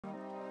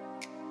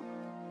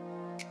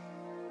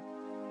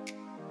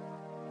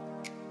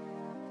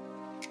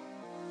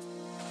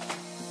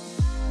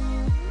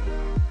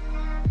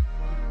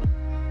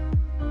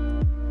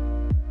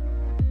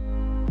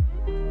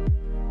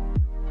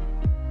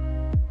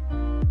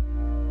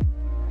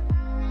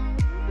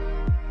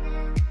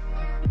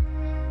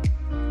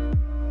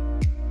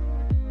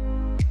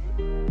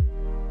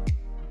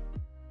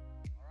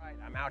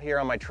out here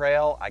on my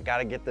trail. I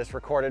gotta get this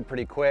recorded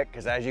pretty quick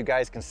because as you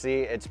guys can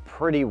see, it's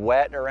pretty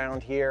wet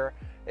around here.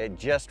 It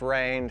just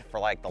rained for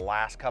like the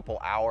last couple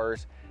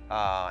hours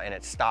and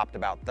it stopped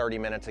about 30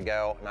 minutes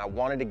ago. And I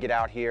wanted to get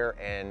out here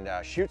and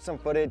shoot some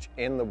footage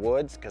in the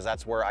woods because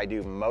that's where I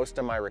do most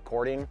of my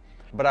recording.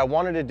 But I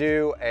wanted to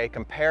do a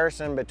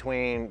comparison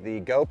between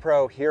the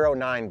GoPro Hero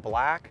 9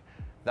 Black,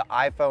 the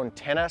iPhone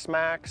XS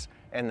Max,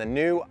 and the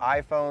new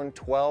iPhone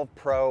 12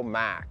 Pro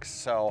Max.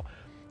 So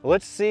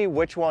let's see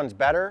which one's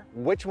better,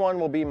 which one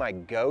will be my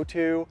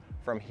go-to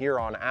from here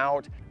on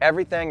out.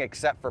 Everything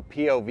except for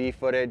POV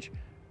footage,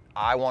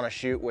 I want to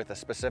shoot with a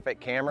specific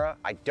camera.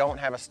 I don't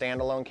have a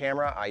standalone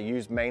camera. I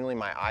use mainly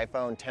my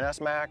iPhone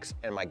XS Max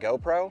and my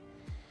GoPro.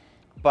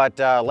 But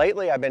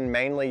lately I've been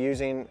mainly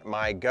using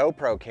my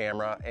GoPro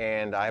camera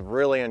and I've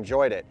really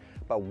enjoyed it.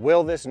 But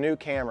will this new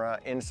camera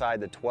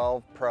inside the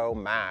 12 Pro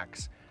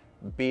Max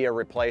be a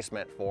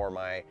replacement for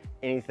my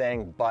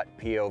anything but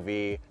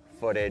POV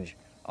footage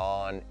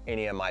on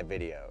any of my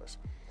videos?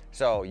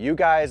 So you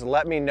guys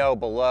let me know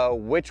below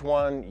which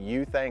one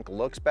you think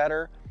looks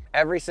better.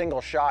 Every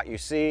single shot you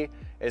see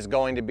is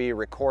going to be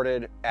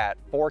recorded at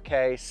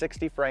 4K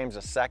 60 frames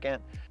a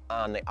second.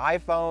 On the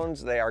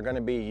iPhones, they are going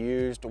to be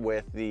used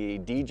with the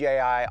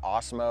DJI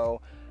Osmo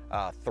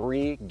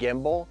 3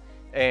 gimbal,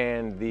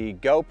 and the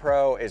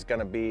GoPro is going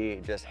to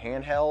be just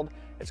handheld.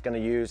 It's going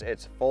to use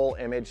its full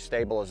image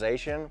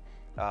stabilization,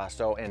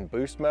 so in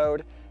boost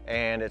mode,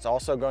 and it's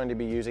also going to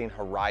be using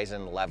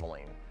horizon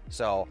leveling.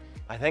 So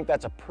I think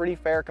that's a pretty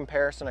fair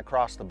comparison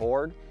across the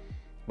board.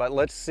 But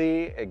let's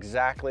see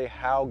exactly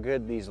how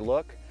good these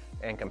look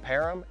and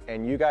compare them.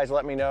 And you guys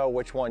let me know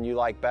which one you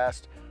like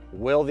best.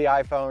 Will the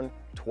iPhone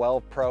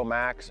 12 Pro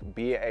Max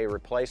be a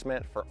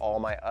replacement for all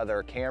my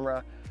other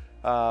camera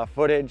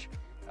footage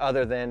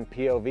other than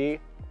POV?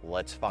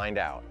 Let's find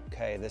out.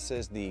 Okay, this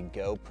is the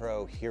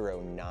GoPro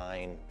Hero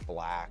 9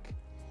 Black.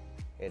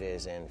 It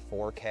is in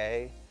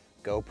 4K,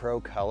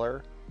 GoPro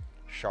color.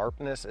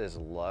 Sharpness is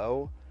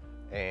low,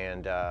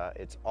 and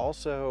it's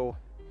also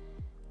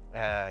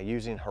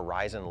using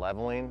horizon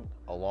leveling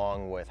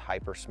along with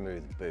hyper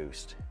smooth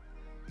boost.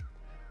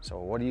 So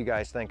what do you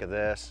guys think of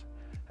this?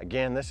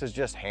 Again, this is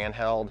just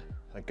handheld.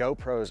 The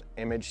GoPro's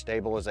image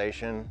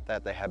stabilization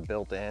that they have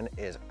built in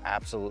is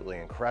absolutely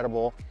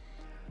incredible.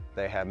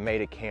 They have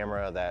made a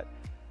camera that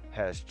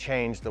has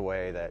changed the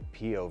way that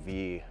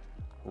POV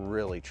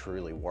really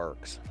truly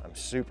works. I'm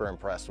super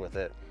impressed with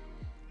it.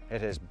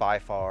 It is by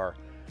far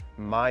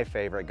my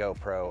favorite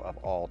GoPro of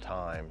all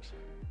times.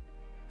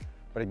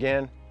 But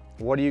again,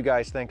 what do you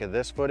guys think of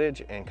this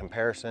footage in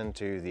comparison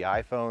to the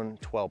iPhone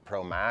 12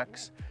 Pro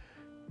Max?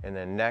 And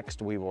then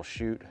next we will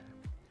shoot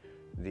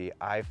the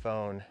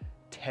iPhone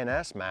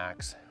XS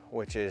Max,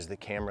 which is the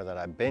camera that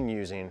I've been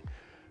using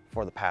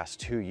for the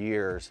past 2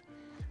 years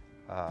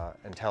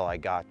until I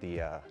got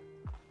the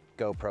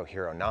GoPro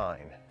Hero 9.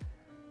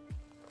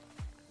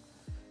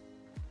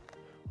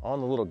 On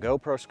the little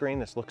GoPro screen,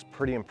 this looks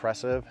pretty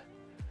impressive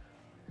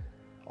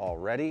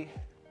already.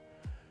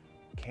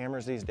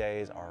 Cameras these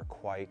days are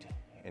quite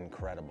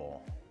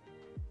incredible.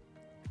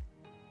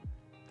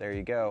 There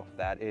you go.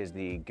 That is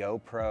the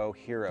GoPro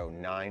Hero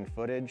 9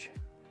 footage.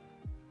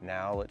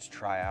 Now let's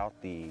try out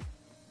the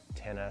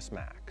XS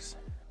Max.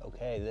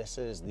 Okay, this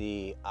is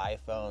the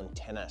iPhone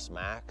XS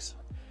Max.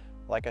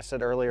 Like I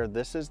said earlier,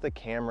 this is the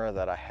camera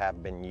that I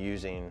have been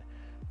using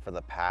for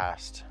the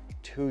past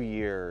 2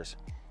 years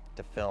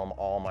to film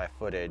all my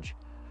footage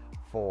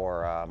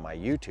for my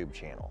YouTube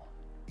channel.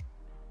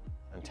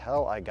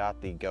 Until I got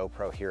the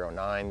GoPro Hero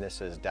 9,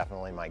 this is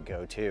definitely my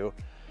go-to.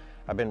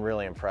 I've been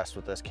really impressed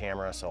with this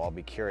camera, so I'll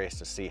be curious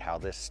to see how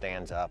this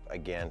stands up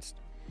against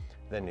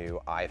the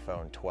new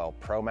iPhone 12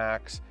 Pro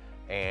Max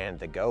and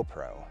the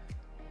GoPro.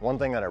 One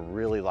thing that I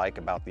really like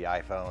about the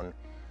iPhone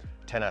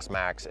XS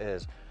Max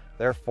is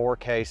their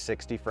 4K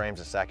 60 frames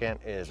a second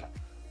is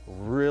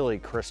really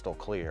crystal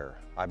clear.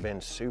 I've been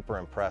super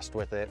impressed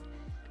with it.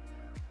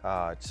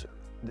 It's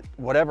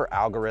whatever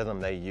algorithm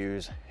they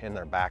use in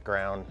their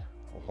background,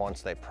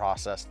 once they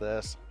process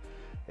this,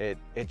 it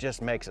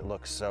just makes it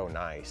look so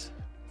nice.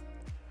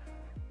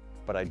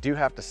 But I do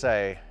have to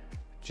say,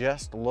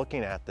 just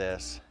looking at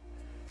this,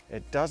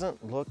 it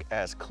doesn't look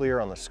as clear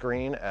on the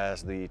screen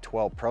as the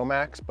 12 Pro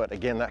Max, but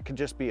again, that could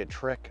just be a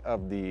trick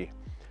of the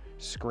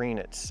screen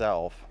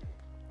itself.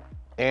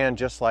 And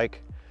just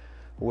like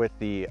with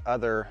the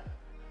other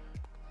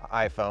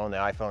iPhone, the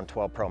iPhone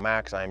 12 Pro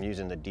Max, I'm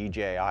using the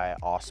DJI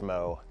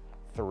Osmo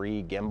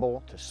 3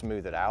 gimbal to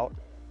smooth it out.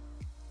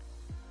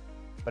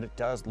 But it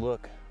does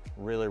look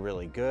really,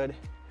 really good.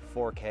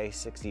 4K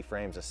 60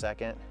 frames a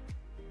second.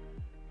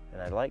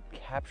 And I like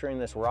capturing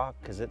this rock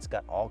because it's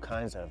got all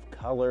kinds of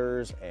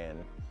colors and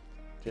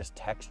just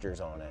textures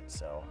on it.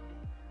 So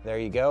there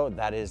you go.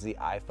 That is the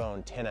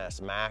iPhone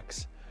XS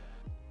Max.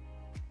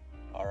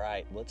 All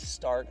right, let's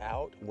start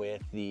out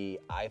with the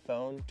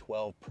iPhone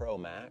 12 Pro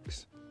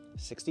Max.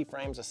 60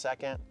 frames a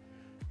second.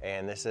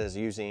 And this is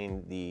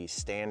using the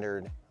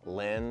standard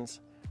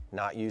lens,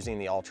 not using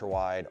the ultra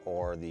wide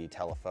or the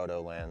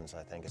telephoto lens,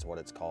 I think is what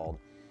it's called.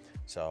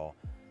 So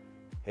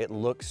It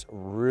looks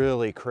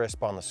really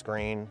crisp on the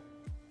screen,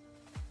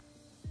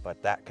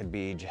 but that could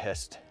be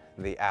just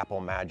the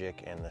Apple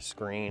magic in the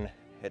screen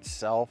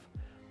itself.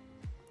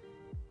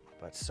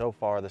 But so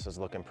far, this is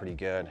looking pretty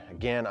good.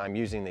 Again, I'm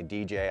using the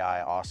DJI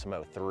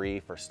Osmo 3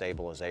 for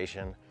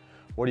stabilization.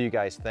 What do you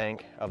guys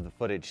think of the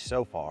footage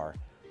so far?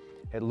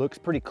 It looks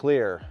pretty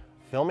clear.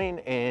 Filming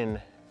in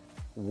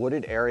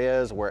wooded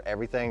areas where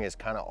everything is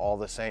kind of all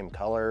the same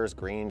colors,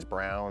 greens,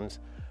 browns,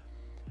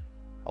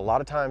 a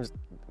lot of times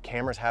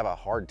cameras have a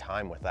hard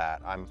time with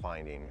that, I'm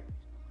finding.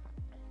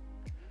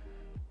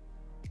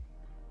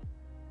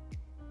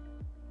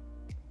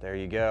 There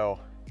you go.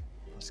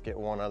 Let's get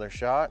one other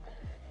shot.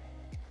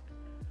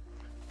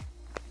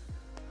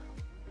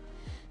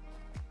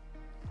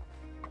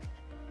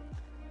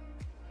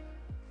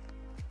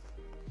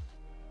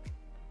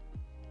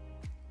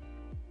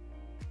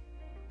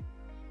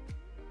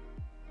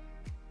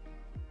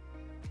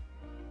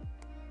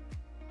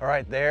 All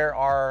right, there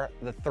are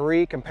the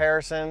three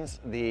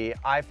comparisons: the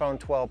iPhone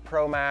 12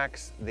 Pro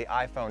Max, the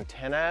iPhone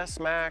XS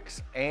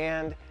Max,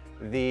 and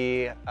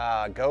the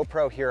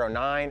GoPro Hero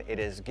 9. It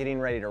is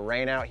getting ready to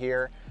rain out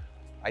here.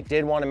 I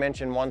did want to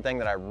mention one thing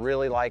that I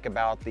really like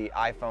about the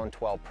iPhone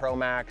 12 Pro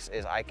Max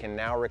is I can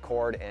now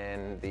record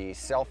in the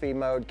selfie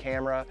mode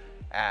camera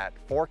at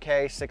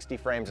 4K 60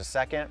 frames a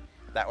second.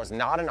 That was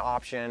not an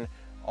option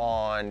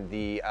on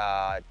the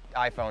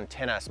iPhone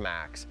XS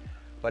Max.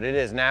 But it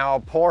is now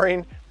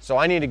pouring, so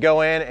I need to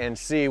go in and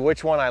see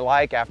which one I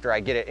like after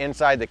I get it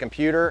inside the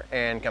computer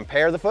and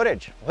compare the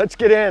footage. Let's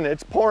get in,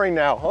 it's pouring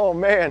now, oh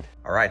man.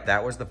 All right,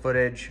 that was the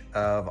footage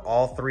of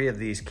all three of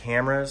these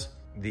cameras: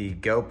 the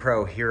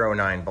GoPro Hero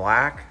 9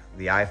 Black,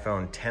 the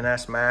iPhone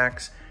XS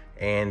Max,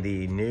 and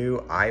the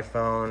new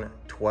iPhone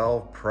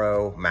 12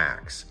 Pro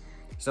Max.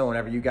 So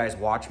whenever you guys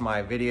watch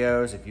my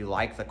videos, if you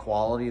like the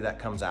quality that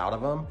comes out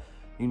of them,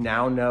 you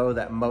now know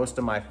that most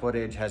of my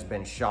footage has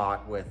been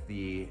shot with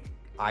the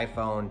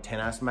iPhone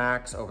XS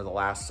Max over the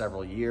last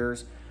several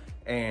years.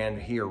 And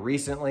here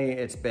recently,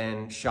 it's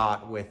been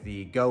shot with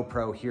the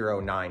GoPro Hero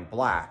 9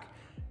 Black.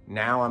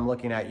 Now I'm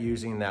looking at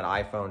using that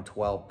iPhone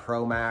 12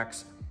 Pro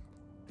Max.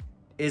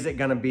 Is it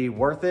gonna be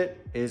worth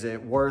it? Is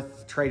it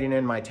worth trading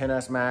in my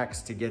XS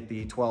Max to get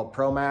the 12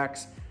 Pro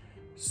Max?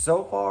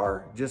 So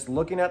far, just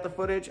looking at the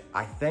footage,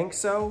 I think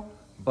so,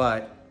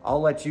 but I'll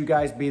let you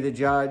guys be the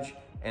judge.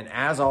 And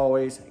as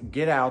always,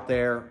 get out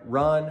there,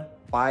 run,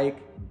 bike,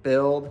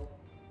 build,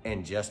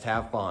 and just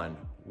have fun.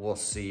 We'll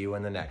see you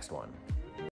in the next one.